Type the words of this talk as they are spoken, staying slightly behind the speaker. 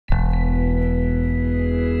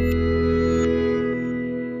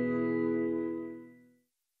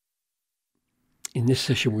this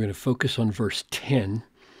session, we're going to focus on verse 10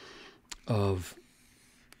 of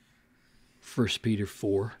 1 Peter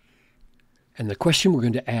 4. And the question we're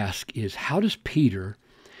going to ask is, how does Peter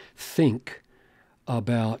think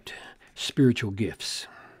about spiritual gifts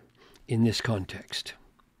in this context?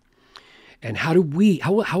 And how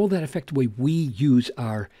will that affect the way we use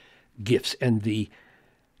our gifts? And the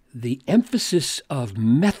emphasis of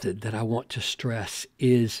method that I want to stress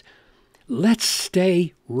is, let's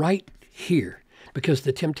stay right here. Because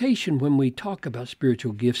the temptation when we talk about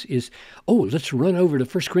spiritual gifts is, let's run over to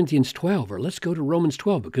 1 Corinthians 12, or let's go to Romans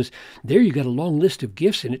 12, because there you got a long list of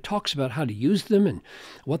gifts and it talks about how to use them and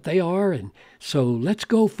what they are. And so let's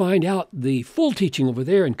go find out the full teaching over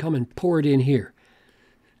there and come and pour it in here.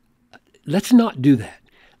 Let's not do that.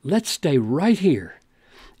 Let's stay right here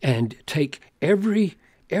and take every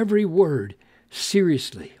word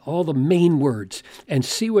seriously, all the main words, and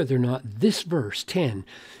see whether or not this verse 10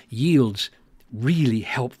 yields really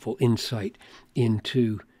helpful insight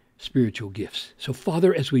into spiritual gifts. So,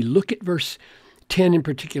 Father, as we look at verse 10 in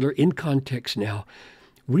particular in context now,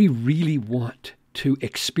 we really want to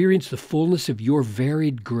experience the fullness of your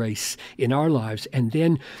varied grace in our lives, and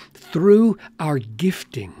then through our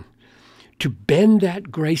gifting, to bend that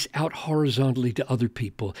grace out horizontally to other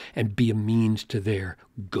people and be a means to their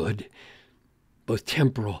good, both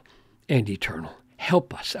temporal and eternal.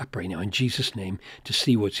 Help us, I pray now, in Jesus' name, to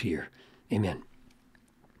see what's here. Amen.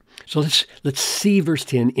 So let's see verse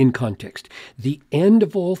 10 in context. The end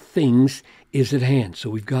of all things is at hand. So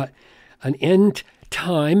we've got an end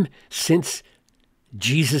time since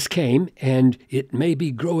Jesus came, and it may be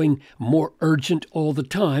growing more urgent all the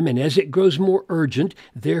time. And as it grows more urgent,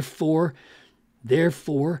 therefore,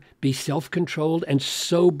 be self-controlled and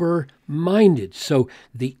sober-minded. So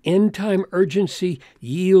the end-time urgency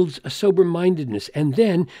yields a sober-mindedness. And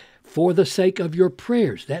then, for the sake of your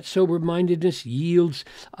prayers, that sober-mindedness yields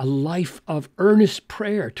a life of earnest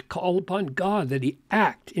prayer to call upon God that he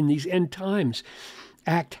act in these end times.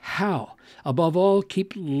 Act how? Above all,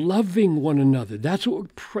 keep loving one another. That's what we're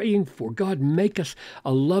praying for. God, make us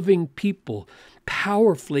a loving people,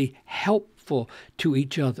 powerfully helpful to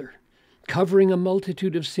each other, covering a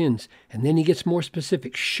multitude of sins. And then he gets more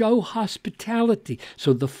specific. Show hospitality.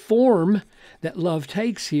 So the form that love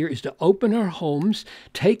takes here is to open our homes,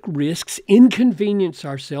 take risks, inconvenience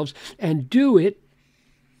ourselves, and do it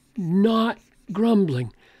not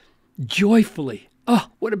grumbling, joyfully. Oh,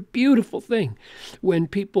 what a beautiful thing when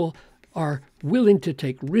people are willing to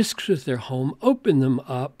take risks with their home, open them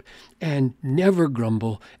up, and never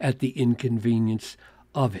grumble at the inconvenience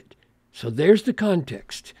of it. So there's the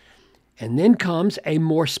context. And then comes a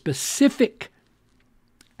more specific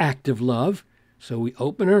act of love. So we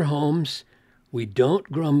open our homes, we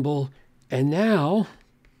don't grumble, and now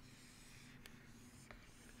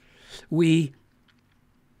we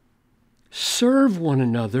serve one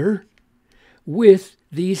another with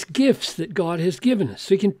these gifts that God has given us.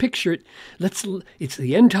 So you can picture it. It's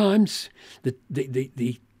the end times.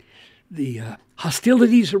 The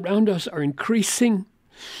hostilities around us are increasing.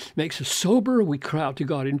 Makes us sober. We cry out to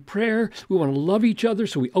God in prayer. We want to love each other,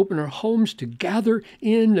 so we open our homes to gather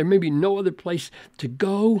in. There may be no other place to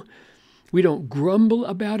go. We don't grumble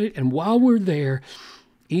about it. And while we're there,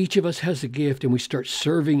 each of us has a gift, and we start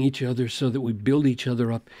serving each other so that we build each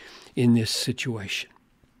other up in this situation.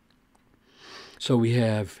 So we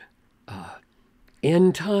have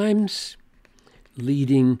end times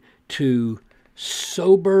leading to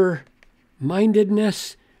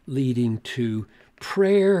sober-mindedness, leading to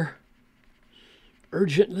prayer,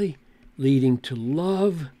 urgently, leading to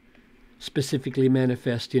love, specifically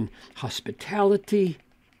manifest in hospitality.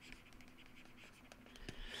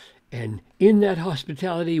 And in that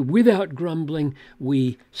hospitality, without grumbling,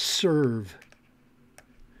 we serve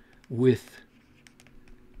with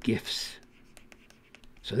gifts.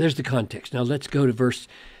 So there's the context. Now let's go to verse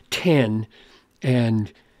 10,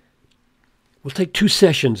 and we'll take 2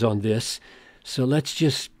 sessions on this. So let's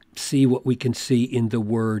just see what we can see in the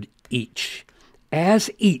word each. As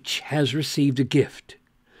each has received a gift,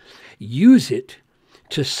 use it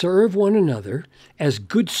to serve one another as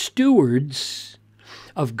good stewards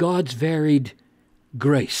of God's varied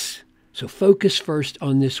grace. So focus first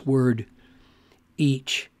on this word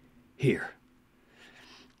each here.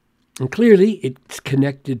 And clearly it's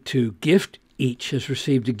connected to gift. Each has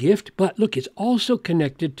received a gift. But look, it's also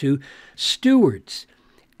connected to stewards.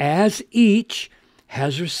 As each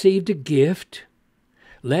has received a gift,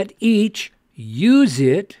 let each use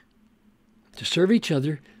it to serve each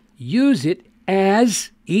other, use it as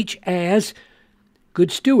good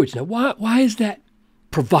stewards. Now, why is that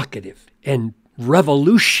provocative and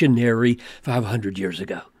revolutionary 500 years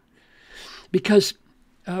ago? Because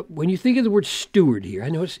when you think of the word steward here, I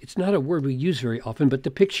know it's not a word we use very often, but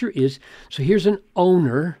the picture is, so here's an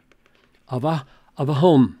owner of a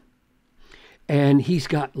home, and he's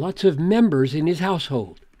got lots of members in his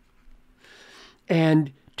household.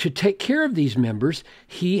 And to take care of these members,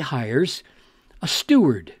 he hires a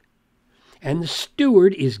steward. And the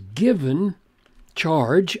steward is given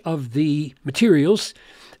charge of the materials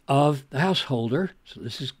of the householder. So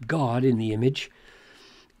this is God in the image.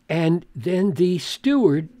 And then the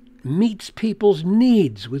steward meets people's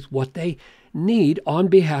needs with what they need on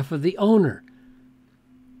behalf of the owner.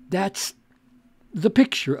 That's the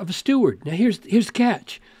picture of a steward. Now here's the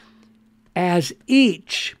catch. As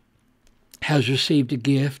each has received a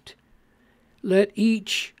gift, let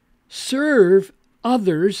each serve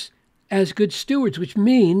others as good stewards, which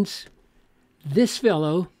means this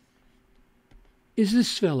fellow is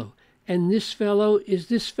this fellow, and this fellow is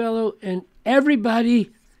this fellow, and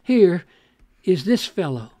everybody here is this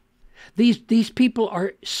fellow. These people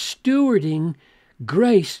are stewarding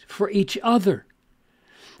grace for each other.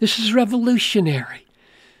 This is revolutionary.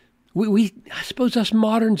 We I suppose us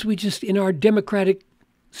moderns, we just, in our democratic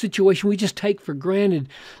situation, we just take for granted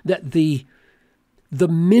that the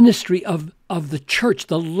ministry of the church,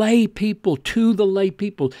 the lay people to the lay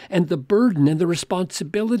people, and the burden and the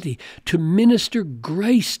responsibility to minister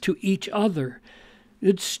grace to each other,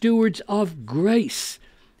 good stewards of grace,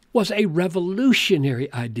 was a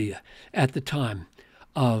revolutionary idea at the time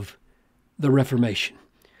of the Reformation.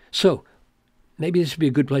 So maybe this would be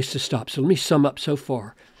a good place to stop. So let me sum up so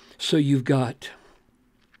far. So you've got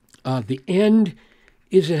the end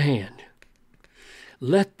is at hand.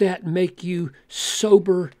 Let that make you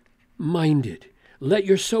sober-minded. Let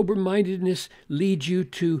your sober-mindedness lead you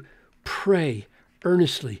to pray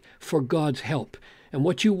earnestly for God's help. And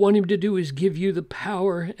what you want him to do is give you the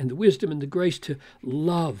power and the wisdom and the grace to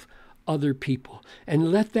love other people.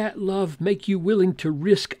 And let that love make you willing to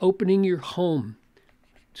risk opening your home.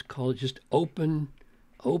 Let's call it just open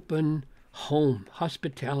home,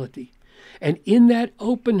 hospitality. And in that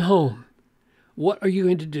open home, what are you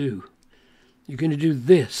going to do? You're going to do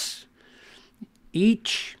this.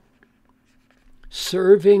 Each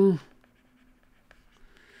serving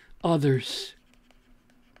others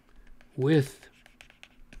with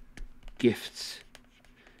gifts.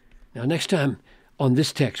 Now, next time on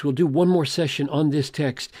this text, we'll do one more session on this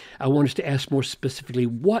text. I want us to ask more specifically,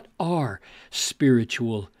 what are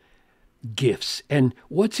spiritual gifts? And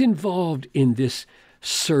what's involved in this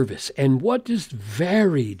service? And what does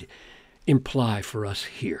varied imply for us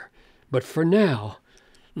here? But for now,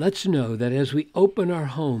 let's know that as we open our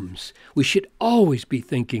homes, we should always be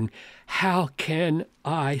thinking, how can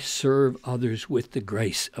I serve others with the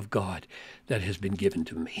grace of God that has been given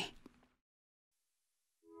to me?